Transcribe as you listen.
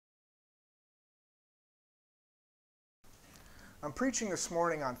I'm preaching this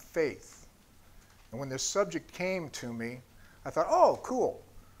morning on faith. And when this subject came to me, I thought, oh, cool,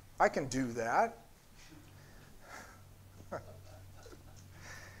 I can do that.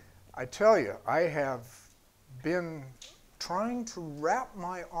 I tell you, I have been trying to wrap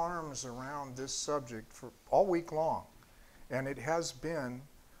my arms around this subject for all week long. And it has been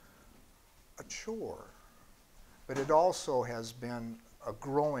a chore. But it also has been a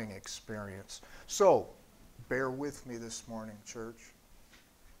growing experience. So, bear with me this morning, church.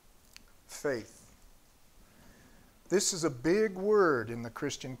 Faith. This is a big word in the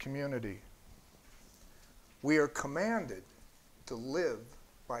Christian community. We are commanded to live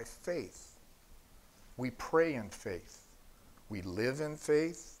by faith. We pray in faith. We live in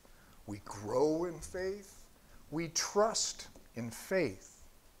faith. We grow in faith. We trust in faith.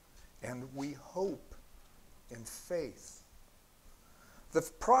 And we hope in faith. The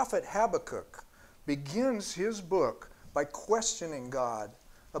prophet Habakkuk begins his book by questioning God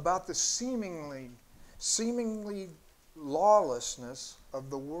about the seemingly lawlessness of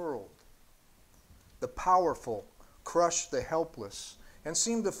the world. The powerful crush the helpless and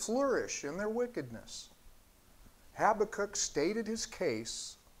seem to flourish in their wickedness. Habakkuk stated his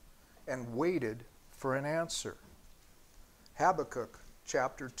case and waited for an answer. Habakkuk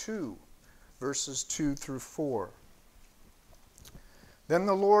chapter 2, verses 2 through 4. Then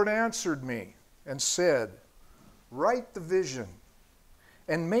the Lord answered me and said, write the vision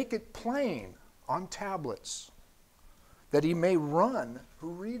and make it plain on tablets, that he may run who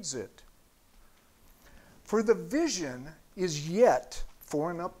reads it. For the vision is yet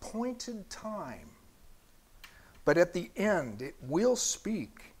for an appointed time, but at the end it will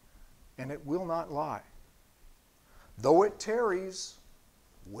speak, and it will not lie. Though it tarries,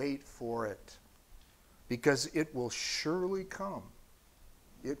 wait for it, because it will surely come.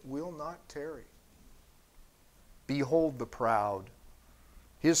 It will not tarry. Behold the proud.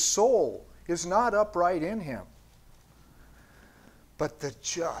 His soul is not upright in him, but the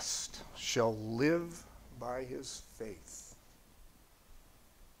just shall live by his faith.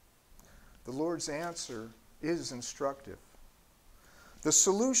 The Lord's answer is instructive. The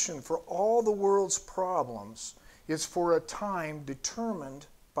solution for all the world's problems is for a time determined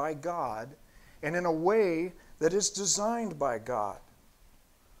by God and in a way that is designed by God.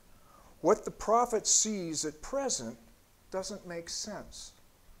 What the prophet sees at present doesn't make sense,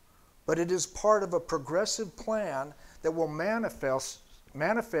 but it is part of a progressive plan that will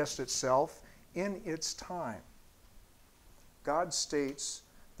manifest itself in its time. God states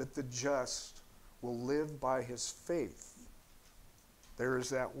that the just will live by his faith. There is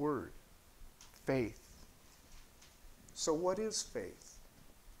that word, faith. So what is faith?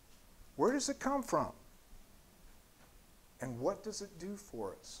 Where does it come from? And what does it do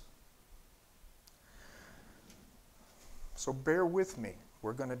for us? So bear with me.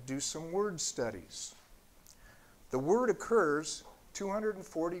 We're going to do some word studies. The word occurs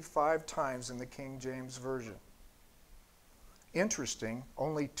 245 times in the King James Version. Interesting,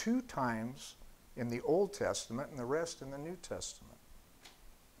 only 2 times in the Old Testament and the rest in the New Testament.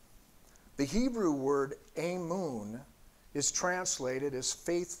 The Hebrew word amun is translated as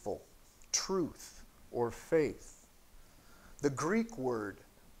faithful, truth, or faith. The Greek word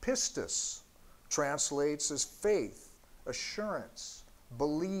pistis translates as faith, assurance,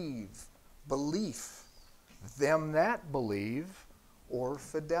 believe, belief, them that believe, or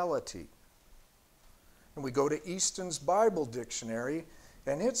fidelity. And we go to Easton's Bible Dictionary,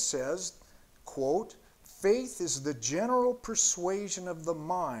 and it says, quote, faith is the general persuasion of the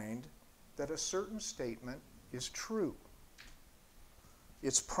mind that a certain statement is true.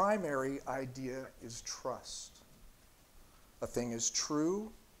 Its primary idea is trust. A thing is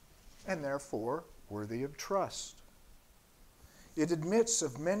true and therefore worthy of trust. It admits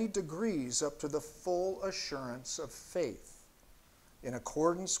of many degrees up to the full assurance of faith, in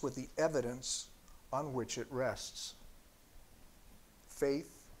accordance with the evidence on which it rests.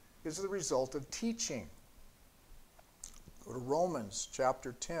 Faith is the result of teaching. Go to Romans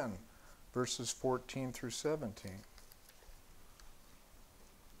chapter 10, verses 14 through 17.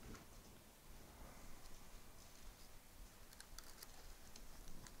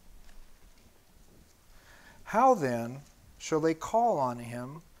 How then shall they call on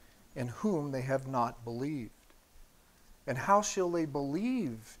him in whom they have not believed? And how shall they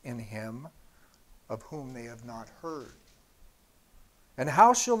believe in him of whom they have not heard? And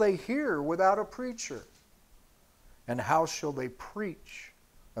how shall they hear without a preacher? And how shall they preach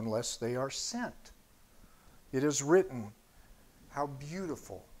unless they are sent? It is written, how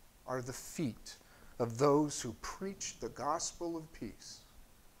beautiful are the feet of those who preach the gospel of peace,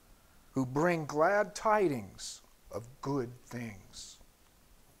 who bring glad tidings of good things.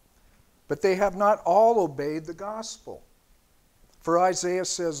 But they have not all obeyed the gospel. For Isaiah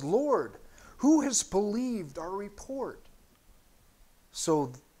says, Lord, who has believed our report?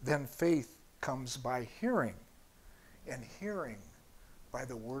 So then faith comes by hearing, and hearing by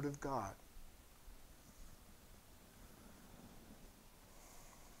the word of God.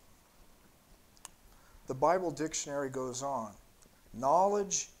 The Bible dictionary goes on.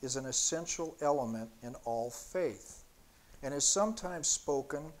 Knowledge is an essential element in all faith and is sometimes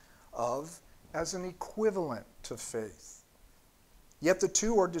spoken of as an equivalent to faith. Yet the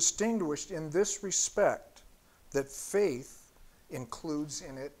two are distinguished in this respect, that faith includes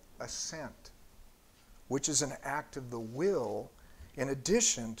in it assent, which is an act of the will in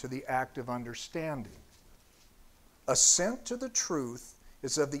addition to the act of understanding. Assent to the truth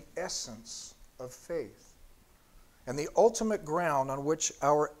is of the essence of faith, and the ultimate ground on which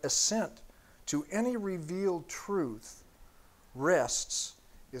our assent to any revealed truth rests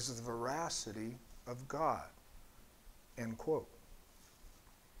is the veracity of God. End quote.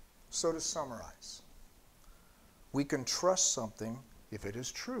 So to summarize, we can trust something if it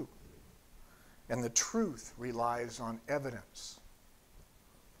is true, and the truth relies on evidence.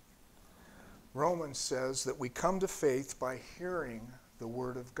 Romans says that we come to faith by hearing the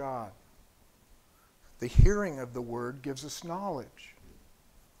word of God. The hearing of the word gives us knowledge,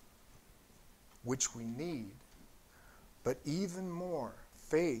 which we need. But even more,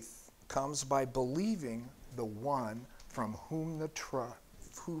 faith comes by believing the one from whom the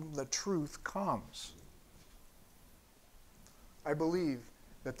truth comes. I believe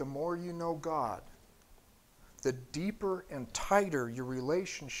that the more you know God, the deeper and tighter your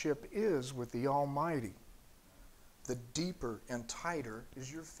relationship is with the Almighty, the deeper and tighter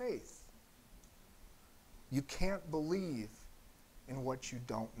is your faith. You can't believe in what you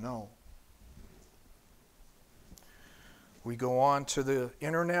don't know. We go on to the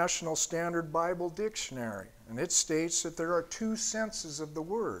International Standard Bible Dictionary, and it states that there are two senses of the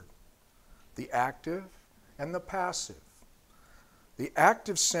word, the active and the passive. The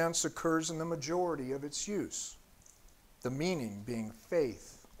active sense occurs in the majority of its use, the meaning being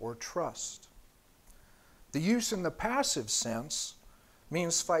faith or trust. The use in the passive sense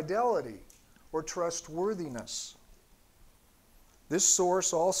means fidelity or trustworthiness. This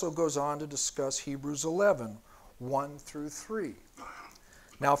source also goes on to discuss Hebrews 11, 1 through 3.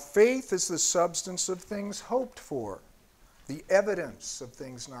 Now, faith is the substance of things hoped for, the evidence of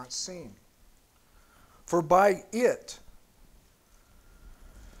things not seen. For by it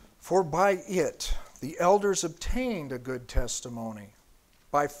the elders obtained a good testimony.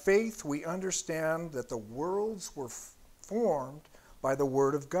 By faith we understand that the worlds were formed by the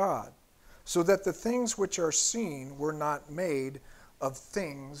word of God, so that the things which are seen were not made of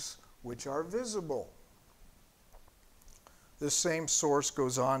things which are visible. This same source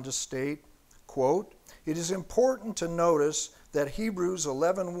goes on to state, quote, "It is important to notice that Hebrews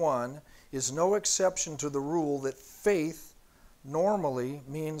 11:1 is no exception to the rule that faith normally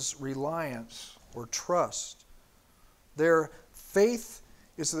means reliance or trust. Their faith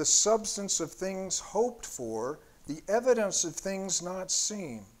is the substance of things hoped for, the evidence of things not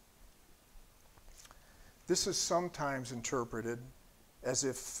seen." This is sometimes interpreted as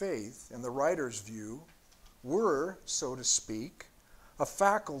if faith, in the writer's view, were, so to speak, a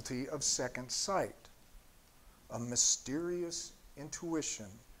faculty of second sight, a mysterious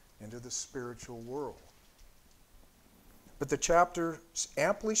intuition into the spiritual world. But the chapter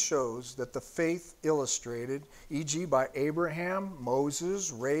amply shows that the faith illustrated, e.g. by Abraham,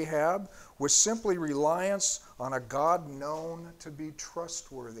 Moses, Rahab, was simply reliance on a God known to be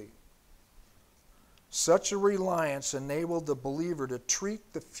trustworthy. Such a reliance enabled the believer to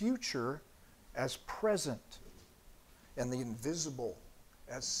treat the future as present and the invisible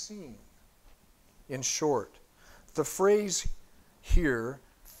as seen. In short, the phrase here,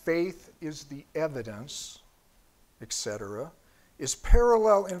 faith is the evidence, etc., is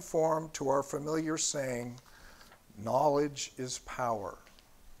parallel in form to our familiar saying, knowledge is power.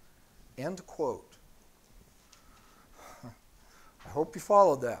 End quote. I hope you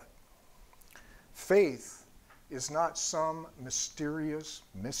followed that. Faith is not some mysterious,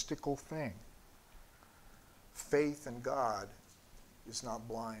 mystical thing. Faith in God is not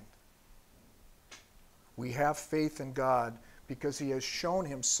blind. We have faith in God because He has shown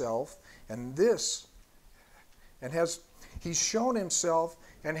Himself, He's shown Himself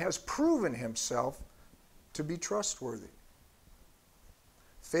and has proven Himself to be trustworthy.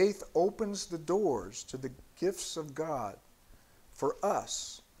 Faith opens the doors to the gifts of God for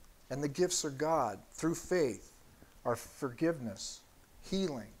us, and the gifts of God through faith are forgiveness,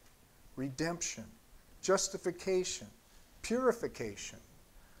 healing, redemption, justification, purification,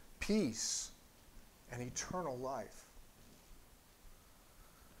 peace, and eternal life.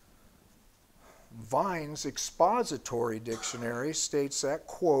 Vine's expository dictionary states that,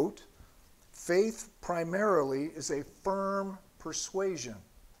 quote, faith primarily is a firm persuasion,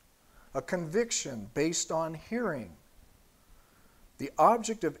 a conviction based on hearing. The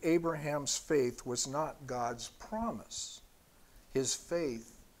object of Abraham's faith was not God's promise. His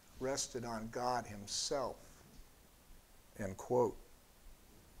faith rested on God himself, end quote.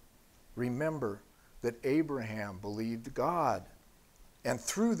 Remember that Abraham believed God, and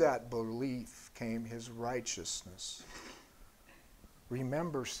through that belief came his righteousness.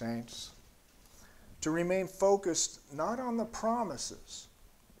 Remember, saints, to remain focused not on the promises,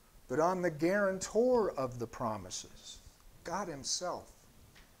 but on the guarantor of the promises, God himself.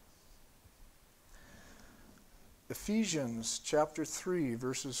 Ephesians chapter 3,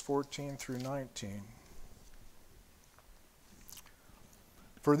 verses 14 through 19.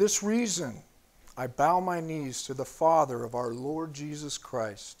 For this reason, I bow my knees to the Father of our Lord Jesus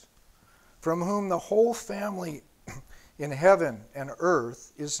Christ, from whom the whole family in heaven and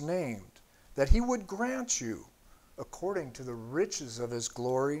earth is named, that he would grant you, according to the riches of his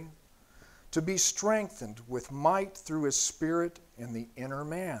glory, to be strengthened with might through his Spirit in the inner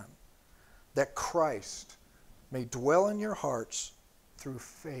man, that Christ may dwell in your hearts through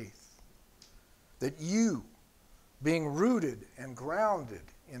faith, that you, being rooted and grounded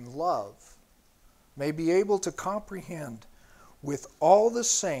in love, may be able to comprehend with all the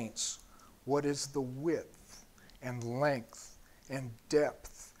saints what is the width and length and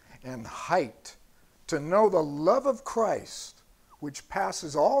depth and height, to know the love of Christ, which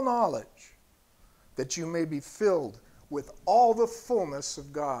passes all knowledge, that you may be filled with all the fullness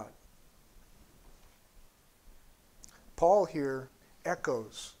of God. Paul here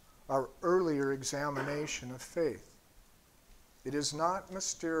echoes our earlier examination of faith. It is not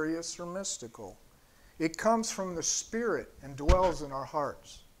mysterious or mystical. It comes from the Spirit and dwells in our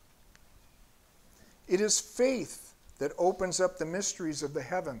hearts. It is faith that opens up the mysteries of the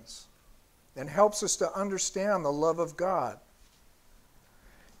heavens and helps us to understand the love of God.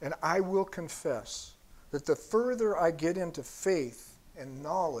 And I will confess that the further I get into faith and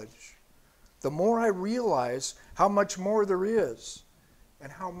knowledge, the more I realize how much more there is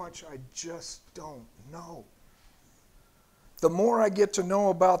and how much I just don't know. The more I get to know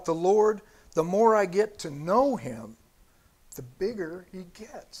about the Lord, the more I get to know him, the bigger he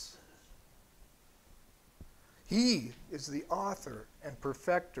gets. He is the author and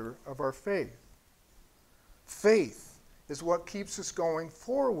perfecter of our faith. Faith is what keeps us going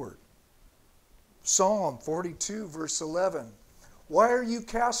forward. Psalm 42, verse 11. Why are you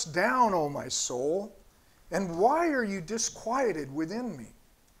cast down, O my soul? And why are you disquieted within me?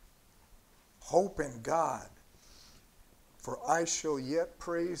 Hope in God, for I shall yet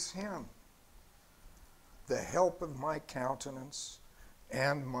praise him, the help of my countenance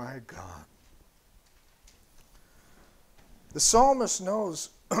and my God. The psalmist knows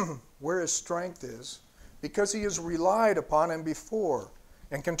where his strength is because he has relied upon him before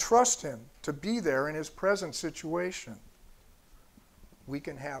and can trust him to be there in his present situation. We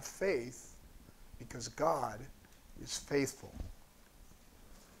can have faith because God is faithful.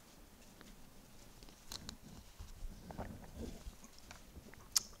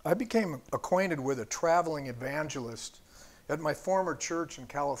 I became acquainted with a traveling evangelist at my former church in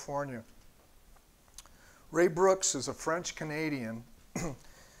California. Ray Brooks is a French Canadian,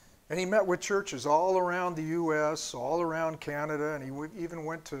 and he met with churches all around the U.S., all around Canada, and he even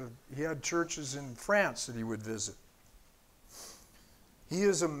he had churches in France that he would visit. He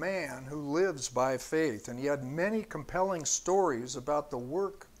is a man who lives by faith, and he had many compelling stories about the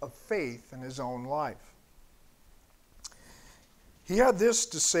work of faith in his own life. He had this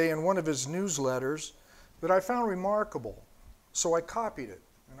to say in one of his newsletters that I found remarkable, so I copied it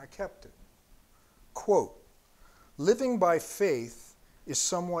and I kept it. Quote, living by faith is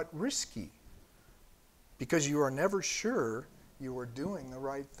somewhat risky because you are never sure you are doing the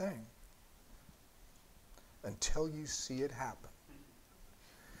right thing until you see it happen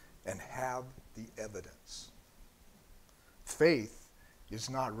and have the evidence. Faith is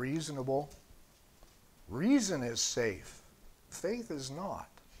not reasonable. Reason is safe. Faith is not.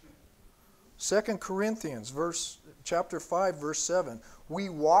 2 Corinthians chapter 5, verse 7. We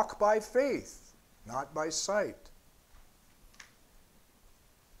walk by faith, not by sight.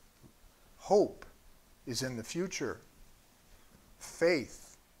 Hope is in the future.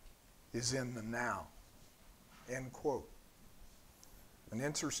 Faith is in the now. End quote. An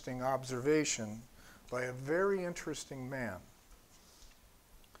interesting observation by a very interesting man.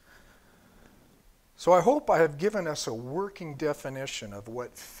 So I hope I have given us a working definition of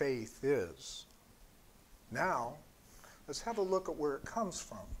what faith is. Now, let's have a look at where it comes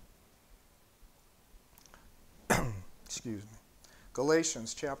from. Excuse me.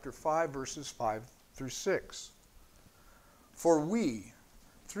 Galatians chapter 5, verses 5 through 6. For we,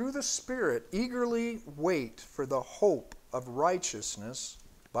 through the Spirit, eagerly wait for the hope of righteousness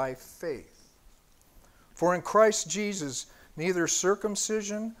by faith. For in Christ Jesus, neither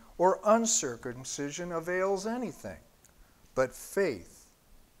circumcision or uncircumcision avails anything, but faith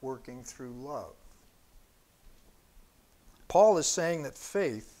working through love. Paul is saying that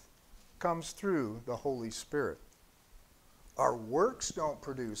faith comes through the Holy Spirit. Our works don't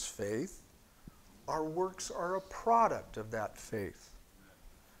produce faith. Our works are a product of that faith.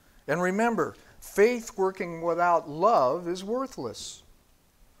 And remember, faith working without love is worthless.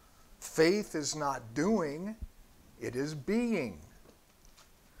 Faith is not doing, it is being.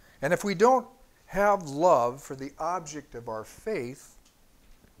 And if we don't have love for the object of our faith,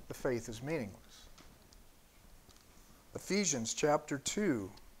 the faith is meaningless. Ephesians chapter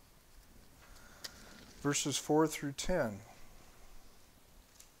 2, verses 4 through 10.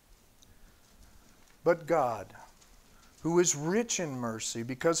 But God, who is rich in mercy,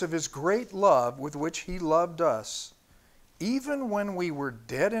 because of his great love with which he loved us, even when we were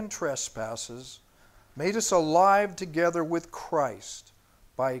dead in trespasses, made us alive together with Christ.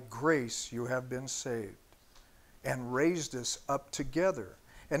 By grace you have been saved, and raised us up together,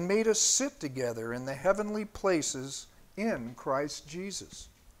 and made us sit together in the heavenly places in Christ Jesus,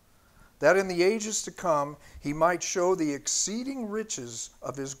 that in the ages to come he might show the exceeding riches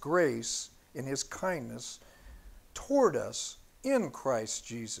of his grace in his kindness toward us in Christ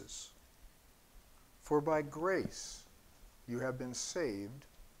Jesus. For by grace you have been saved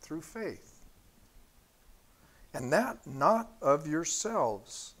through faith. And that not of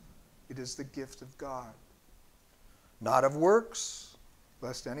yourselves, it is the gift of God. Not of works,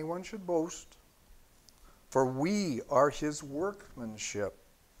 lest anyone should boast. For we are his workmanship,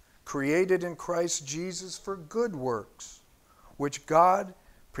 created in Christ Jesus for good works, which God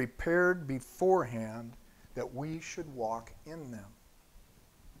prepared beforehand that we should walk in them.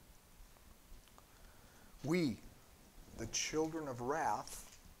 We, the children of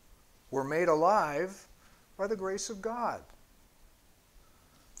wrath, were made alive by the grace of God.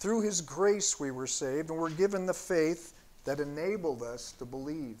 Through his grace we were saved and were given the faith that enabled us to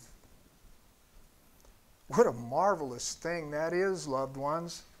believe. What a marvelous thing that is, loved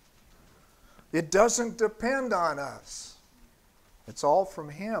ones. It doesn't depend on us. It's all from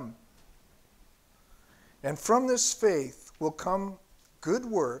him. And from this faith will come good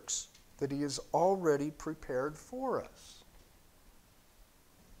works that he has already prepared for us.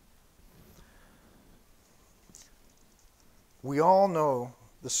 We all know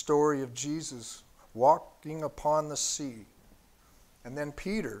the story of Jesus walking upon the sea. And then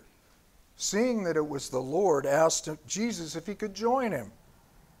Peter, seeing that it was the Lord, asked Jesus if he could join him.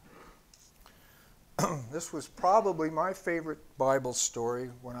 This was probably my favorite Bible story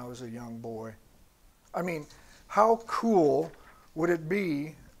when I was a young boy. I mean, how cool would it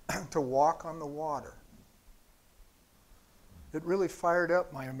be to walk on the water? It really fired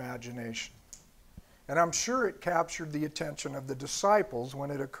up my imagination. And I'm sure it captured the attention of the disciples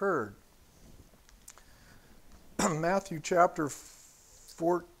when it occurred. Matthew chapter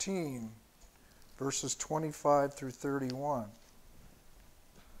 14, verses 25 through 31.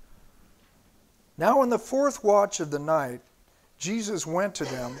 Now in the fourth watch of the night, Jesus went to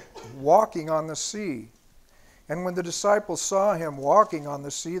them, walking on the sea. And when the disciples saw him walking on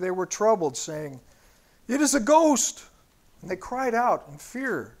the sea, they were troubled, saying, "It is a ghost!" And they cried out in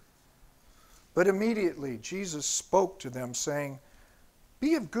fear. But immediately Jesus spoke to them, saying,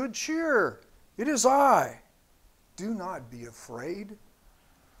 "Be of good cheer, it is I. Do not be afraid."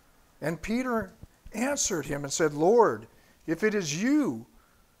 And Peter answered him and said, "Lord, if it is you,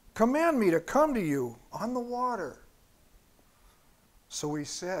 command me to come to you on the water." So he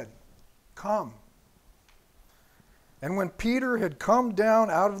said, "Come." And when Peter had come down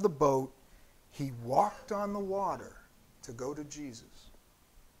out of the boat, he walked on the water to go to Jesus.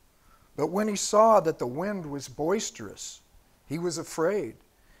 But when he saw that the wind was boisterous, he was afraid,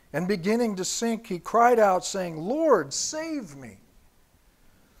 and beginning to sink, he cried out, saying, "Lord, save me."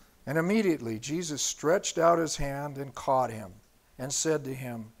 And immediately Jesus stretched out his hand and caught him, and said to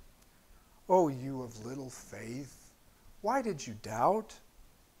him, "O you of little faith, why did you doubt?"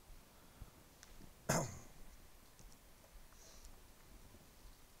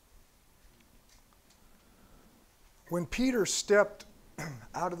 When Peter stepped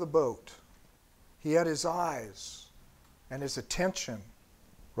out of the boat, he had his eyes and his attention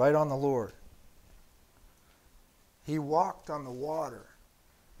right on the Lord. He walked on the water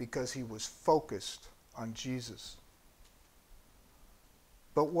because he was focused on Jesus.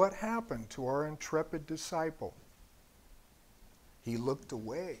 But what happened to our intrepid disciple? He looked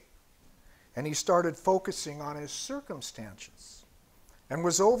away, and he started focusing on his circumstances and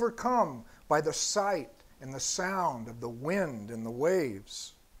was overcome by the sight and the sound of the wind and the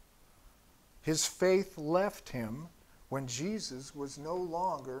waves. His faith left him when Jesus was no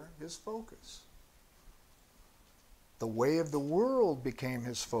longer his focus. The way of the world became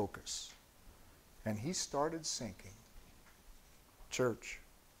his focus, and he started sinking. Church,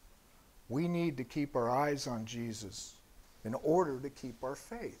 we need to keep our eyes on Jesus in order to keep our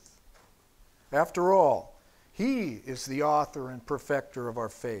faith. After all, he is the author and perfecter of our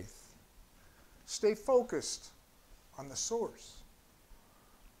faith. Stay focused on the source.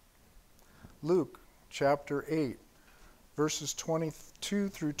 Luke chapter 8, verses 22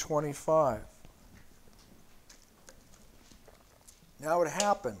 through 25. Now it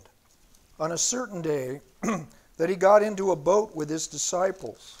happened on a certain day that he got into a boat with his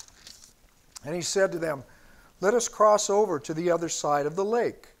disciples. And he said to them, "Let us cross over to the other side of the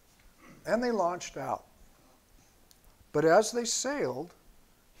lake." And they launched out. But as they sailed,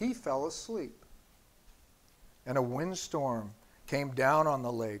 he fell asleep. And a windstorm came down on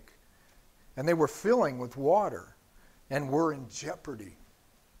the lake, and they were filling with water and were in jeopardy.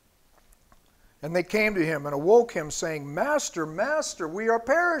 And they came to him and awoke him, saying, "Master, Master, we are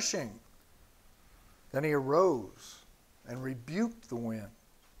perishing." Then he arose and rebuked the wind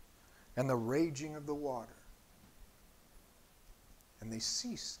and the raging of the water. And they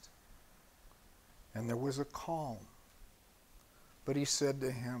ceased, and there was a calm. But he said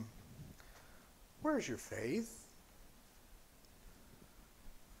to him, "Where's your faith?"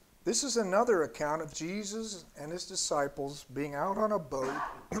 This is another account of Jesus and his disciples being out on a boat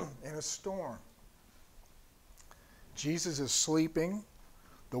in a storm. Jesus is sleeping,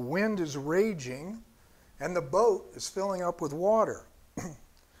 the wind is raging, and the boat is filling up with water.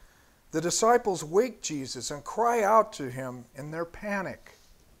 The disciples wake Jesus and cry out to him in their panic.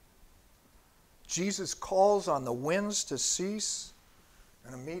 Jesus calls on the winds to cease,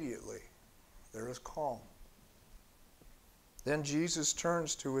 and immediately there is calm. Then Jesus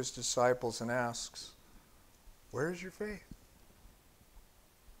turns to his disciples and asks, "Where is your faith?"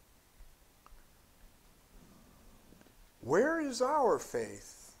 Where is our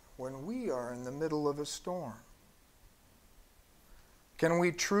faith when we are in the middle of a storm? Can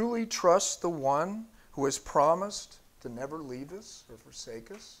we truly trust the one who has promised to never leave us or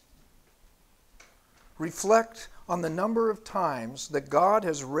forsake us? Reflect on the number of times that God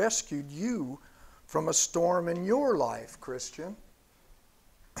has rescued you from a storm in your life, Christian.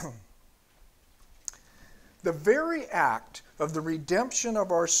 The very act of the redemption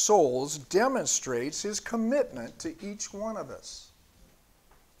of our souls demonstrates his commitment to each one of us.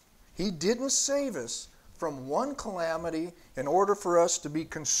 He didn't save us from one calamity in order for us to be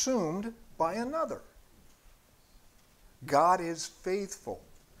consumed by another. God is faithful,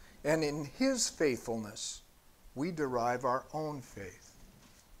 and in his faithfulness, we derive our own faith.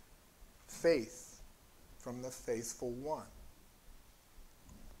 Faith from the faithful one.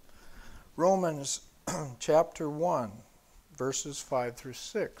 Romans chapter 1, verses 5 through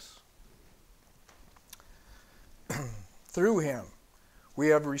 6. Through him we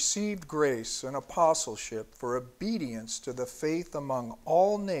have received grace and apostleship for obedience to the faith among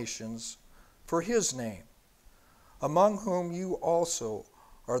all nations for his name, among whom you also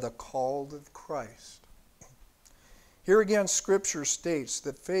are the called of Christ. Here again, Scripture states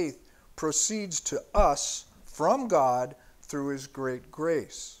that faith proceeds to us from God through his great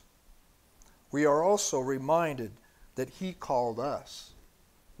grace. We are also reminded that he called us.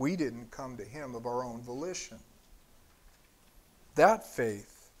 We didn't come to him of our own volition. The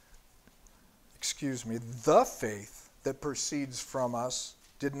faith that proceeds from us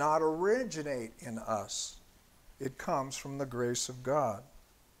did not originate in us. It comes from the grace of God.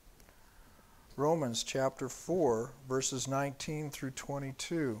 Romans chapter 4, verses 19 through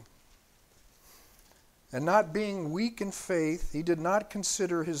 22. And not being weak in faith, he did not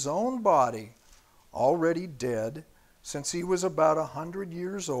consider his own body already dead, since he was about 100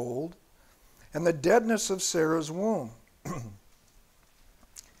 years old, and the deadness of Sarah's womb.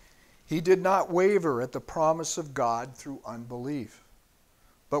 He did not waver at the promise of God through unbelief,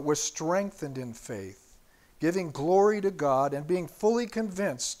 but was strengthened in faith, giving glory to God and being fully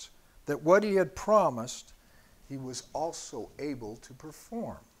convinced that what he had promised, he was also able to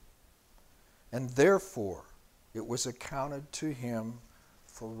perform. And therefore, it was accounted to him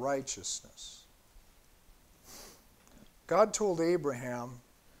for righteousness. God told Abraham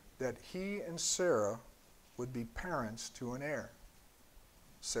that he and Sarah would be parents to an heir.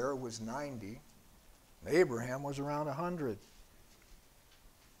 Sarah was 90, and Abraham was around 100.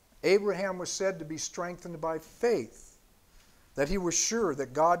 Abraham was said to be strengthened by faith, that he was sure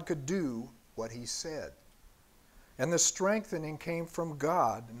that God could do what he said. And the strengthening came from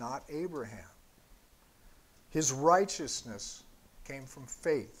God, not Abraham. His righteousness came from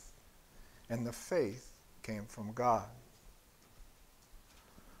faith, and the faith came from God.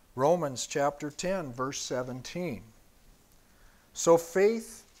 Romans chapter 10, verse 17. So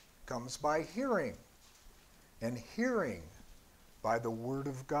faith comes by hearing, and hearing by the word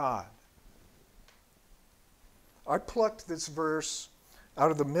of God. I plucked this verse out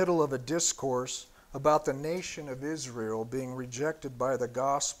of the middle of a discourse about the nation of Israel being rejected by the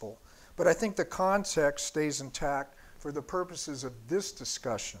gospel, but I think the context stays intact for the purposes of this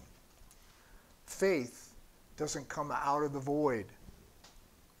discussion. Faith doesn't come out of the void.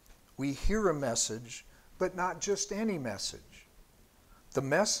 We hear a message, but not just any message. The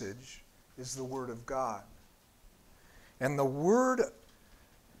message is the Word of God. And the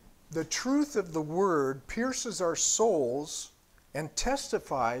truth of the Word pierces our souls and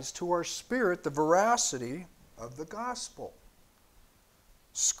testifies to our spirit the veracity of the gospel.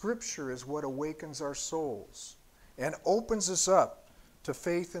 Scripture is what awakens our souls and opens us up to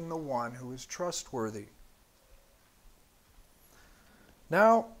faith in the one who is trustworthy.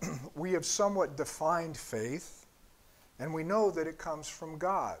 Now, we have somewhat defined faith, and we know that it comes from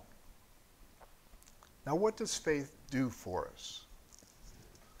God. Now, what does faith do for us?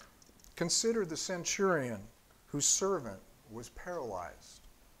 Consider the centurion whose servant was paralyzed.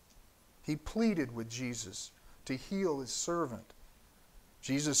 He pleaded with Jesus to heal his servant.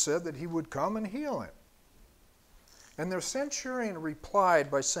 Jesus said that he would come and heal him. And the centurion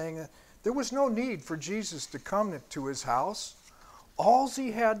replied by saying that there was no need for Jesus to come to his house. All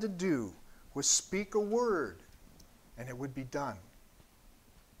he had to do was speak a word, and it would be done.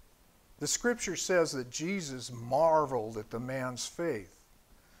 The scripture says that Jesus marveled at the man's faith.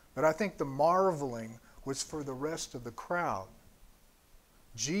 But I think the marveling was for the rest of the crowd.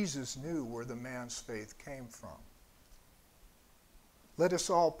 Jesus knew where the man's faith came from. Let us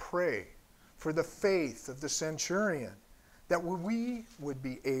all pray for the faith of the centurion, that we would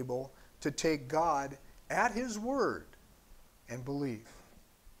be able to take God at his word and believe.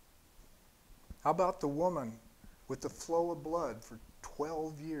 How about the woman with the flow of blood for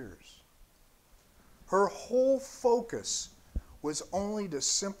 12 years? Her whole focus was only to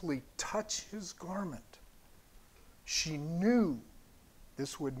simply touch his garment. She knew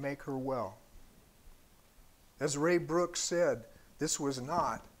this would make her well. As Ray Brooks said, this was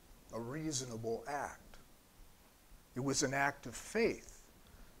not a reasonable act. It was an act of faith,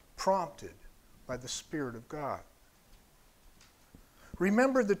 prompted by the Spirit of God.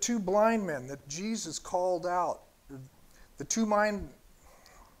 Remember the two blind men that Jesus called out.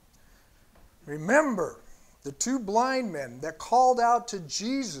 Remember the two blind men that called out to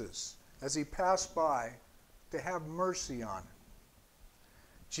Jesus as he passed by to have mercy on him.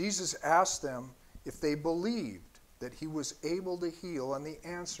 Jesus asked them if they believed that he was able to heal, and they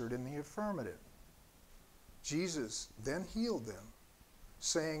answered in the affirmative. Jesus then healed them,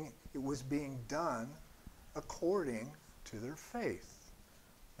 saying it was being done according to their faith.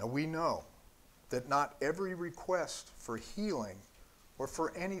 Now we know that not every request for healing or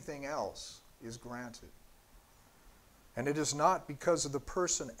for anything else is granted. And it is not because of the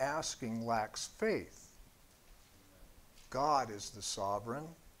person asking lacks faith. God is the sovereign.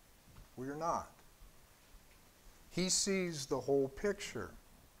 We are not. He sees the whole picture.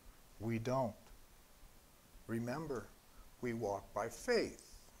 We don't. Remember, we walk by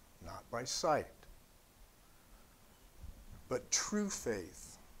faith, not by sight. But true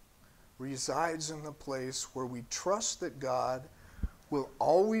faith resides in the place where we trust that God will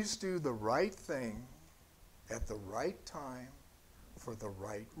always do the right thing at the right time for the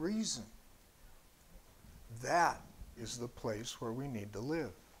right reason. That is the place where we need to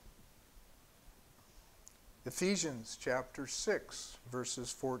live. Ephesians chapter 6,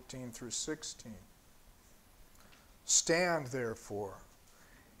 verses 14 through 16. Stand therefore,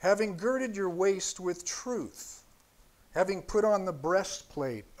 having girded your waist with truth, having put on the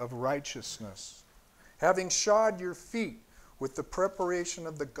breastplate of righteousness, having shod your feet with the preparation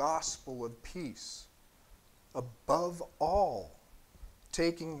of the gospel of peace, above all,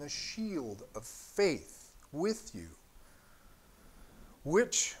 taking the shield of faith with you,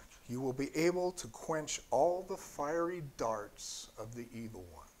 which you will be able to quench all the fiery darts of the evil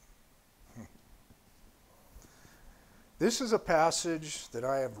one. This is a passage that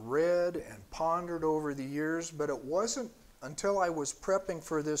I have read and pondered over the years, but it wasn't until I was prepping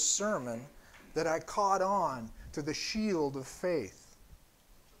for this sermon that I caught on to the shield of faith.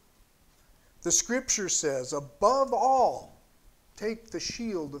 The scripture says, above all, take the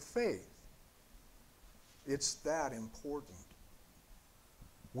shield of faith. It's that important.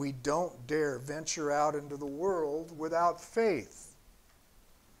 We don't dare venture out into the world without faith.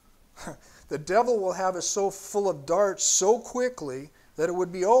 The devil will have us so full of darts so quickly that it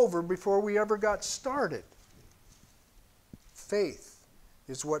would be over before we ever got started. Faith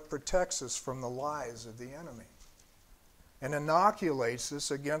is what protects us from the lies of the enemy and inoculates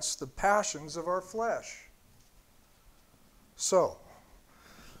us against the passions of our flesh. So,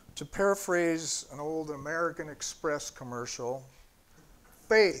 to paraphrase an old American Express commercial,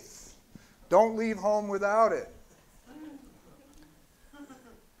 faith, don't leave home without it.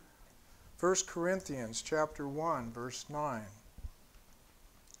 1 Corinthians chapter 1, verse 9.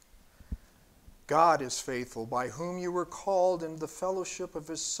 God is faithful, by whom you were called into the fellowship of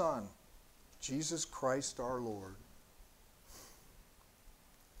his Son, Jesus Christ our Lord.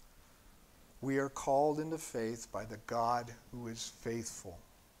 We are called into faith by the God who is faithful.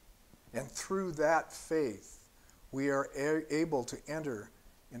 And through that faith, we are able to enter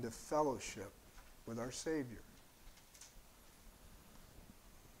into fellowship with our Savior.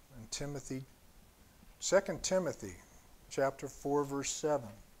 In 2 Timothy chapter 4, verse 7.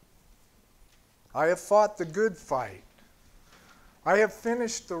 I have fought the good fight. I have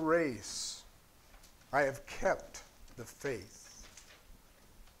finished the race. I have kept the faith.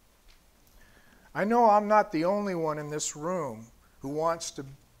 I know I'm not the only one in this room who wants to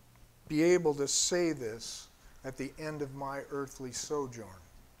be able to say this at the end of my earthly sojourn.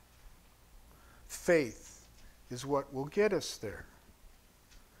 Faith is what will get us there.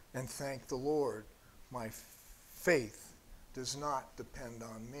 And thank the Lord, my faith does not depend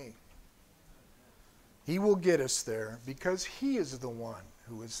on me. He will get us there because he is the one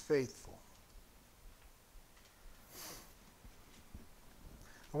who is faithful.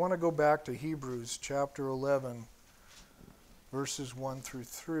 I want to go back to Hebrews chapter 11, verses 1 through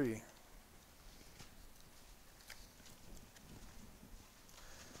 3.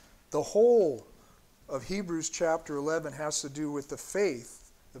 The whole of Hebrews chapter 11 has to do with the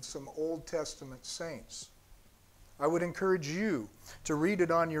faith of some Old Testament saints. I would encourage you to read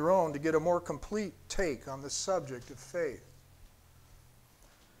it on your own to get a more complete take on the subject of faith.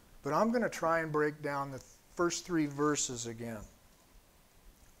 But I'm going to try and break down the first 3 verses again.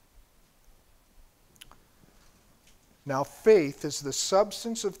 Now faith is the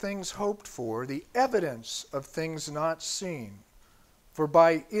substance of things hoped for, the evidence of things not seen. For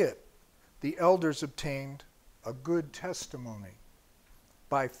by it the elders obtained a good testimony.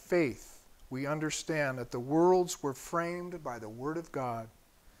 By faith we understand that the worlds were framed by the word of God,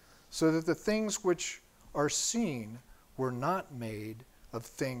 so that the things which are seen were not made of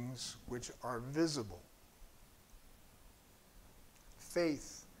things which are visible.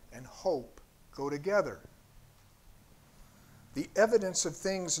 Faith and hope go together. The evidence of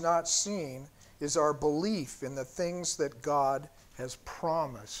things not seen is our belief in the things that God has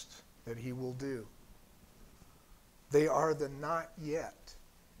promised that he will do. They are the not yet,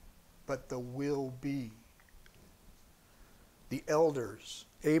 but the will be. The elders,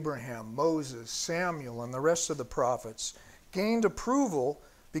 Abraham, Moses, Samuel, and the rest of the prophets, gained approval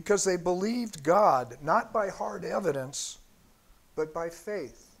because they believed God, not by hard evidence, but by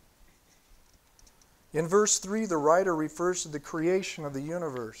faith. In verse 3, the writer refers to the creation of the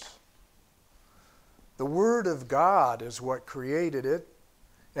universe. The Word of God is what created it,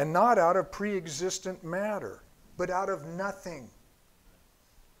 and not out of pre-existent matter, but out of nothing.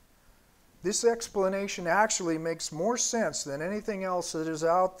 This explanation actually makes more sense than anything else that is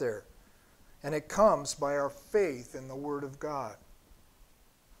out there, and it comes by our faith in the Word of God.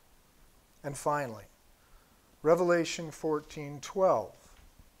 And finally, Revelation 14:12.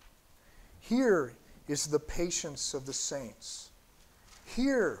 Here is the patience of the saints.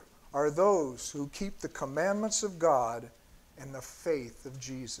 Here are those who keep the commandments of God and the faith of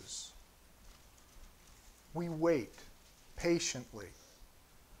Jesus. We wait patiently.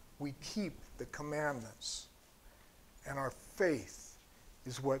 We keep the commandments. And our faith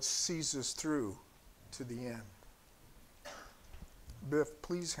is what sees us through to the end. Biff,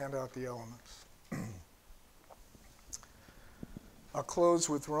 please hand out the elements. I'll close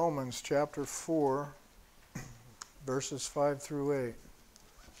with Romans chapter 4, verses 5 through 8.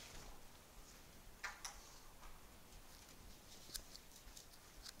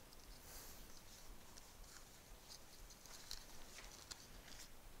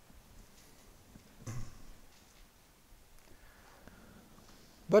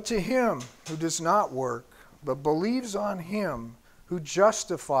 But to him who does not work, but believes on him who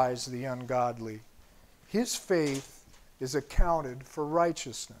justifies the ungodly. His faith is accounted for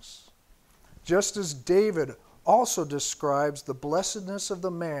righteousness. Just as David also describes the blessedness of the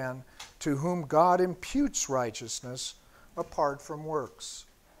man to whom God imputes righteousness apart from works.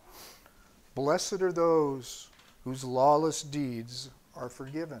 Blessed are those whose lawless deeds are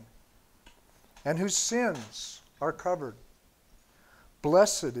forgiven and whose sins are covered.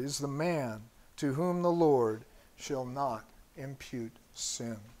 Blessed is the man to whom the Lord shall not impute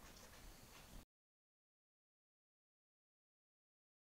sin.